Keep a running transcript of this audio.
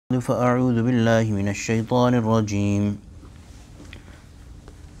فأعوذ بالله من الشيطان الرجيم.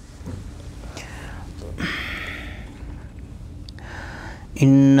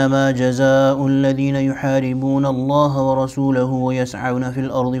 إنما جزاء الذين يحاربون الله ورسوله ويسعون في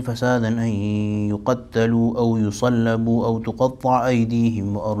الأرض فسادا أن يقتلوا أو يصلبوا أو تقطع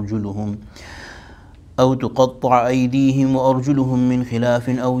أيديهم وأرجلهم من خلاف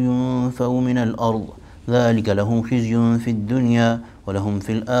أو ينفوا من الأرض ذلك لهم خزي في الدنيا ولهم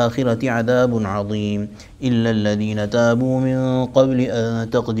في الآخرة عذاب عظيم إلا الذين تابوا من قبل أن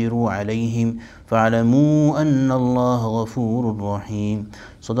تقدروا عليهم فاعلموا أن الله غفور رحيم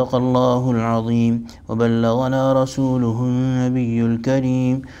صدق الله العظيم وبلغنا رسوله النبي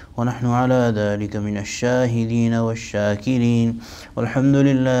الكريم ونحن على ذلك من الشاهدين والشاكرين والحمد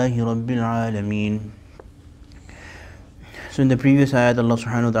لله رب العالمين. So in the previous ayat, Allah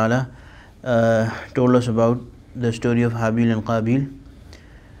subhanahu wa ta'ala told us about the story of Habil and Qabil.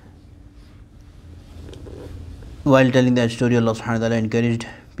 While telling that story, Allah subhanahu wa ta'ala encouraged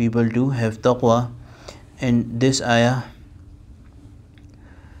people to have taqwa. And this ayah,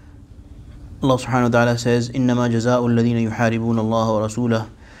 Allah subhanahu wa ta'ala says, إِنَّمَا جَزَاءُ الَّذِينَ يُحَارِبُونَ اللَّهَ وَرَسُولَهُ.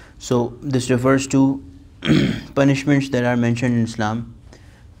 So this refers to punishments that are mentioned in Islam.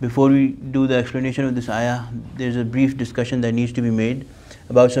 Before we do the explanation of this ayah, there's a brief discussion that needs to be made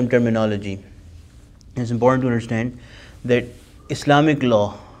about some terminology. It's important to understand that Islamic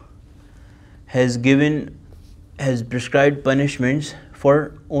law has prescribed punishments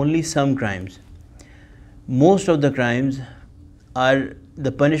for only some crimes. Most of the crimes are,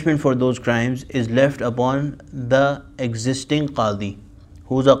 the punishment for those crimes is left upon the existing qadi.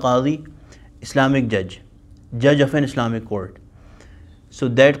 Who's a qadi? Islamic judge of an Islamic court. So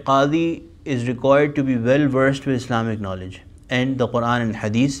that qadi is required to be well versed with Islamic knowledge and the Quran and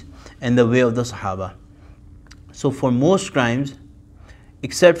Hadith and the way of the Sahaba. So for most crimes,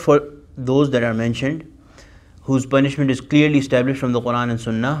 except for those that are mentioned, whose punishment is clearly established from the Quran and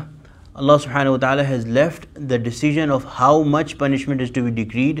Sunnah, Allah subhanahu wa ta'ala has left the decision of how much punishment is to be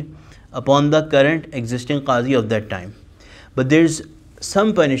decreed upon the current existing qadi of that time. But there's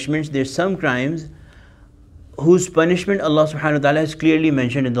some punishments, there's some crimes whose punishment Allah subhanahu wa ta'ala has clearly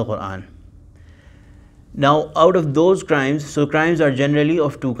mentioned in the Quran. Now out of those crimes, so crimes are generally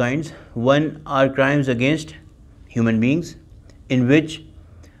of two kinds. One are crimes against human beings, in which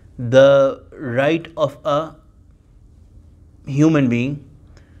the right of a human being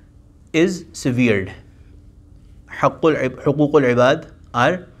is severed. Huququl ibad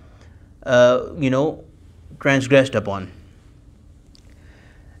are transgressed upon.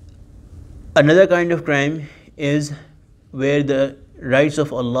 Another kind of crime is where the rights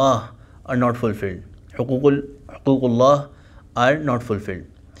of Allah are not fulfilled. Huququllah are not fulfilled.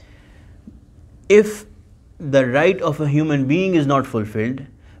 If the right of a human being is not fulfilled,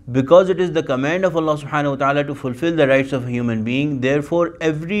 because it is the command of Allah subhanahu wa ta'ala to fulfill the rights of a human being, therefore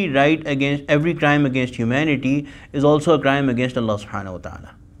every crime against humanity is also a crime against Allah subhanahu wa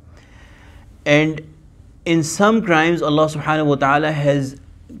ta'ala. And in some crimes, Allah subhanahu wa ta'ala has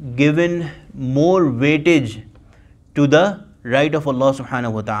given more weightage to the right of Allah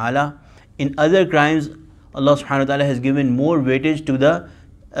subhanahu wa ta'ala. In other crimes, Allah subhanahu wa ta'ala has given more weightage to the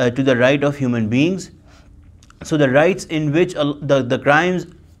right of human beings. So the rights in which the crimes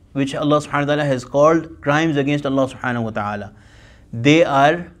which Allah subhanahu wa ta'ala has called crimes against Allah subhanahu wa ta'ala, they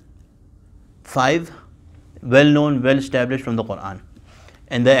are 5, well known, well established from the Quran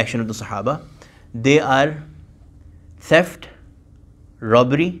and the action of the Sahaba. They are theft,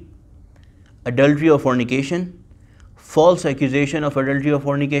 robbery, adultery or fornication, false accusation of adultery or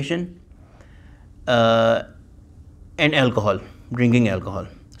fornication, and alcohol, drinking alcohol.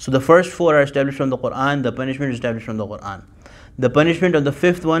 So the first 4 are established from the Quran, the punishment is established from the Quran. The punishment of the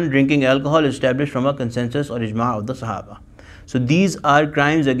 5th one, drinking alcohol, is established from a consensus or ijma' of the Sahaba. So these are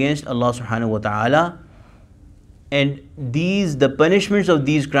crimes against Allah subhanahu wa ta'ala, and the punishments of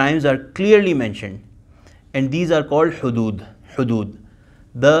these crimes are clearly mentioned, and these are called hudud,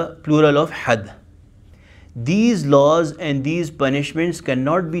 the plural of had. These laws and these punishments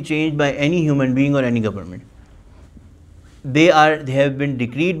cannot be changed by any human being or any government. They have been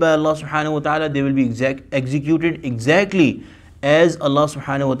decreed by Allah subhanahu wa ta'ala. They will be executed exactly as Allah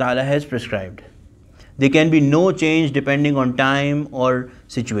subhanahu wa ta'ala has prescribed. There can be no change depending on time or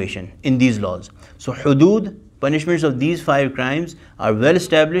situation in these laws. So hudud, punishments of these 5 crimes, are well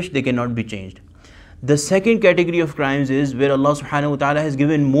established, they cannot be changed. The second category of crimes is where Allah subhanahu wa ta'ala has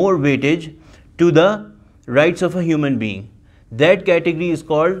given more weightage to the rights of a human being. That category is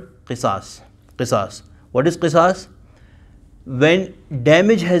called qisas. What is qisas? When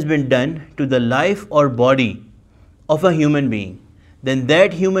damage has been done to the life or body of a human being, then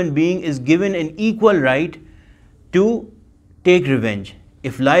that human being is given an equal right to take revenge.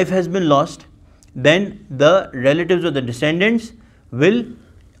 If life has been lost, then the relatives or the descendants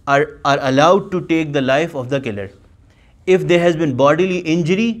are allowed to take the life of the killer. If there has been bodily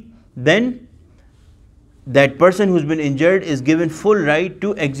injury, then that person who's been injured is given full right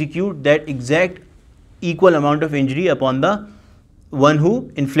to execute that exact equal amount of injury upon the one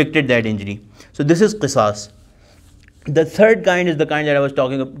who inflicted that injury. So this is qisas. The third kind is the kind that I was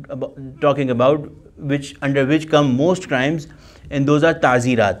talking about, which under which come most crimes, and those are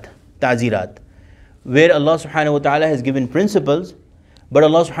ta'zirat, where Allah subhanahu wa ta'ala has given principles, but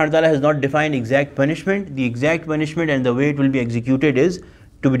Allah subhanahu wa ta'ala has not defined exact punishment. The exact punishment and the way it will be executed is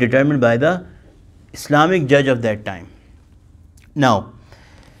to be determined by the Islamic judge of that time. Now,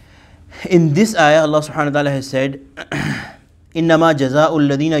 in this ayah, Allah subhanahu wa ta'ala has said, إِنَّمَا جَزَاءُ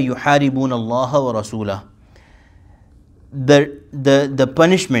الَّذِينَ يُحَارِبُونَ اللَّهَ وَرَسُولَهُ. The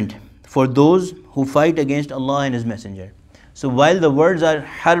punishment for those who fight against Allah and His Messenger. So while the words are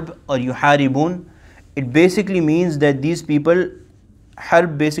harb or yuharibun, it basically means that these people,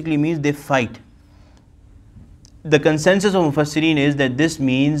 harb basically means they fight. The consensus of Mufassirin is that this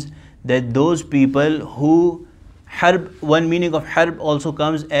means that those people who harb, one meaning of harb also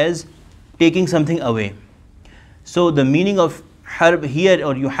comes as taking something away. So the meaning of harb here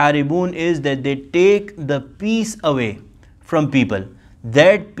or yuharibun is that they take the peace away from people.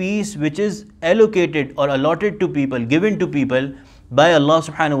 That peace which is allocated or allotted to people, given to people by Allah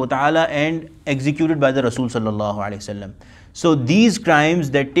subhanahu wa ta'ala and executed by the Rasul sallallahu alayhi wasallam. So these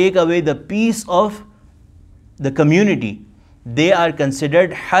crimes that take away the peace of the community, they are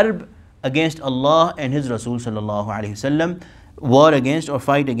considered harb against Allah and His Rasul sallallahu alayhi wasallam, war against or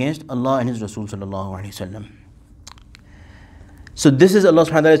fight against Allah and His Rasul sallallahu alayhi wasallam. So this is Allah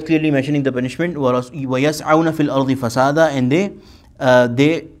subhanahu wa ta'ala is clearly mentioning the punishment. وَيَسْعَوْنَ فِي الْأَرْضِ فَسَادًا, and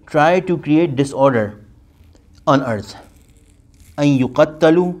they try to create disorder on earth. أَن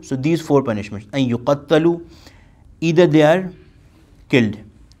يُقَتَّلُوا, so these four punishments. أَن يُقَتَّلُوا, either they are killed.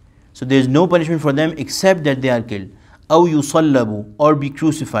 So there is no punishment for them except that they are killed. أَوْ يُصَلَّبُوا, or be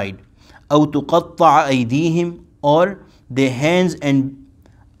crucified. أَوْ تُقَطَّعَ أَيْدِيهِمْ, or their hands and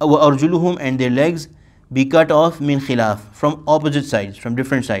وَأَرْجُلُهُمْ, and their legs be cut off min khilaf, from opposite sides, from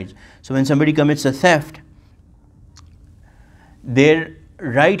different sides. So when somebody commits a theft, their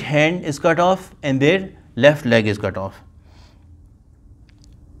right hand is cut off and their left leg is cut off.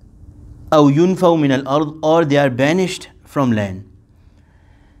 أَوْ يُنْفَوْا مِنَ الْأَرْضِ, or they are banished from land.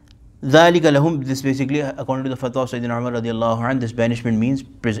 ذَلِكَ لَهُمْ, this basically, according to the fatwa of Sayyidina Umar radiallahu anhu, this banishment means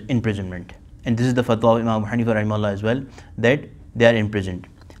imprisonment. And this is the fatwa of Imam Abu Hanifa rahimahullah as well, that they are imprisoned.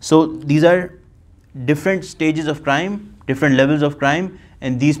 So these are different stages of crime, different levels of crime,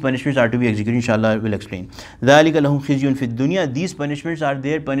 and these punishments are to be executed. Inshallah, we'll explain. ذَلِكَ لَهُمْ خِزْيٌ فِي الدُّنْيَا, these punishments are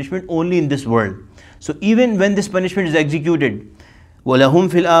their punishment only in this world. So even when this punishment is executed, وَلَهُمْ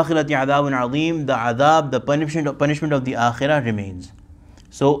فِي الْآخِرَةِ عَذَابٌ عَظِيمٌ, the adab, the punishment of the akhirah remains.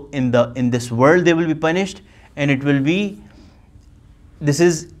 So in this world they will be punished, and it will be, this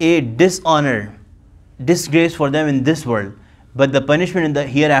is a dishonor, disgrace for them in this world, but the punishment in the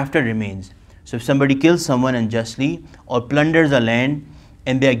hereafter remains. So if somebody kills someone unjustly or plunders a land,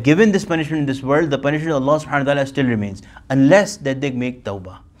 and they are given this punishment in this world, the punishment of Allah subhanahu wa ta'ala still remains, unless that they make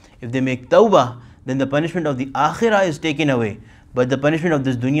tawbah. If they make tawbah, then the punishment of the akhirah is taken away, but the punishment of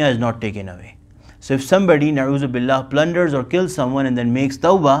this dunya is not taken away. So if somebody, na'uzu billah, plunders or kills someone and then makes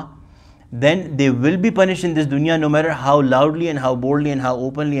tawbah, then they will be punished in this dunya, no matter how loudly and how boldly and how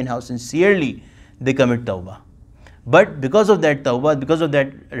openly and how sincerely they commit tawbah. But because of that tawbah, because of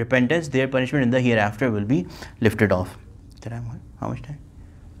that repentance, their punishment in the hereafter will be lifted off. How much time?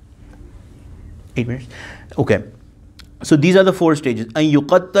 8 minutes. Okay. So these are the four stages. أَن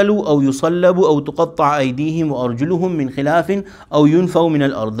يُقَتَّلُوا أَوْ يُصَلَّبُوا أَوْ تُقَطَّعَ أَيْدِيهِمْ وَأَرْجُلُهُمْ مِنْ خِلَافٍ أَوْ يُنْفَوْا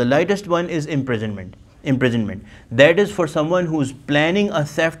مِنَ الْأَرْضِ. The lightest one is imprisonment. That is for someone who is planning a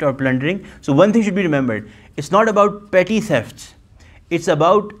theft or plundering. So one thing should be remembered. It's not about petty thefts. It's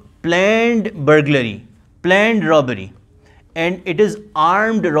about planned burglary, planned robbery. And it is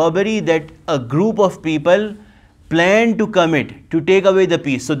armed robbery that a group of people plan to commit to take away the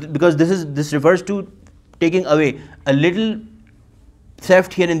peace. So because this refers to taking away a little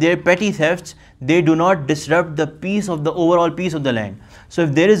theft here and there, petty thefts, they do not disrupt the peace of the overall peace of the land. So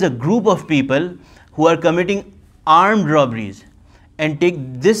if there is a group of people who are committing armed robberies and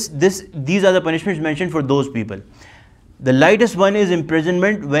take these are the punishments mentioned for those people. The lightest one is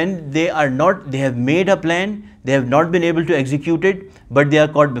imprisonment when they have made a plan, they have not been able to execute it, but they are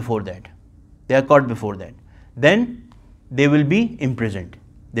caught before that. Then they will be imprisoned.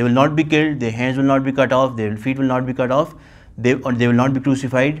 They will not be killed, their hands will not be cut off, their feet will not be cut off. they will not be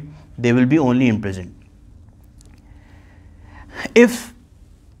crucified, they will be only imprisoned. If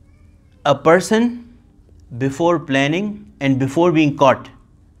a person, before planning and before being caught,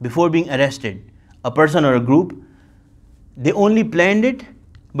 before being arrested, a person or a group, they only planned it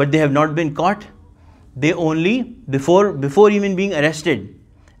but they have not been caught, they only, before even being arrested,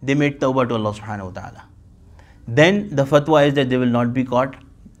 they made tawbah to Allah subhanahu wa ta'ala, then the fatwa is that they will not be caught,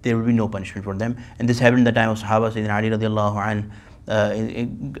 there will be no punishment for them. And this happened in the time of Sahaba, Sayyidina Ali radiallahu anh,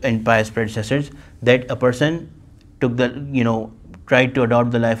 and pious predecessors, that a person took tried to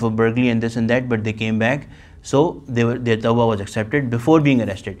adopt the life of burglary and this and that, but they came back, so their tawbah was accepted before being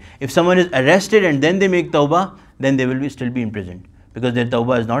arrested. If someone is arrested and then they make tawbah, then they will still be imprisoned, because their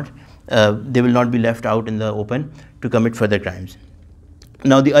tawbah is not, they will not be left out in the open to commit further crimes.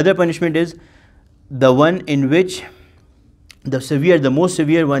 Now the other punishment is the one in which the most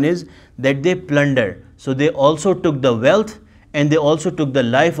severe one is that they plunder. So they also took the wealth and they also took the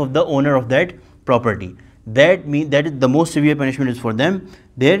life of the owner of that property. That is the most severe punishment is for them.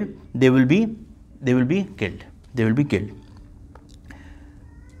 There they will be killed. They will be killed.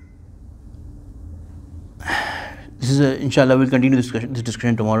 This is inshallah we'll continue this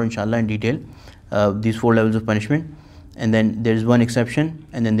discussion tomorrow, inshallah, in detail. These 4 levels of punishment. And then there is one exception,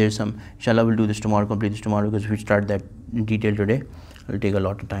 and then there's some, inshallah we'll do this tomorrow, complete this tomorrow, because if we start that in detail today, it will take a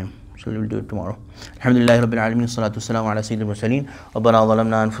lot of time. So we'll do it tomorrow. Alhamdulillahi Rabbil Alameen, salatu wassalamu ala sayyidil mursaleen, Rabbana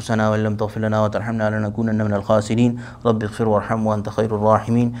zalamna anfusana wa illam taghfir lana wa tarhamna lanakunanna minal khasirin, Rabbi ighfir warham wa anta khairur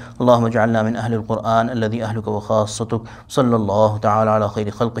rahimin, Allahumma ij'alna min ahli al-Qur'an alladhi ahluka wa khassatuk, sallallahu ta'ala ala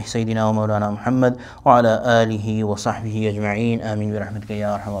khayri khalqih sayyidina wa mawlana Muhammad wa ala alihi wa sahbihi ajma'in, amin bi rahmatika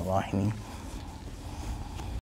ya arhamar rahimin.